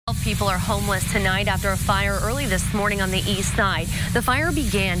people are homeless tonight after a fire early this morning on the east side. The fire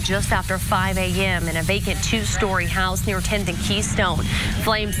began just after 5 a.m. in a vacant two-story house near 10th and Keystone.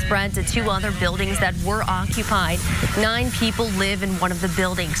 Flames spread to two other buildings that were occupied. 9 people live in one of the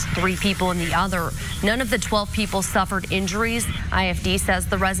buildings, 3 people in the other. None of the 12 people suffered injuries. IFD says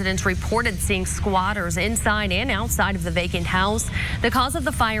the residents reported seeing squatters inside and outside of the vacant house. The cause of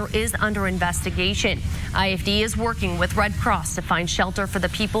the fire is under investigation. IFD is working with Red Cross to find shelter for the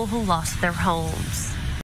people who lost their homes.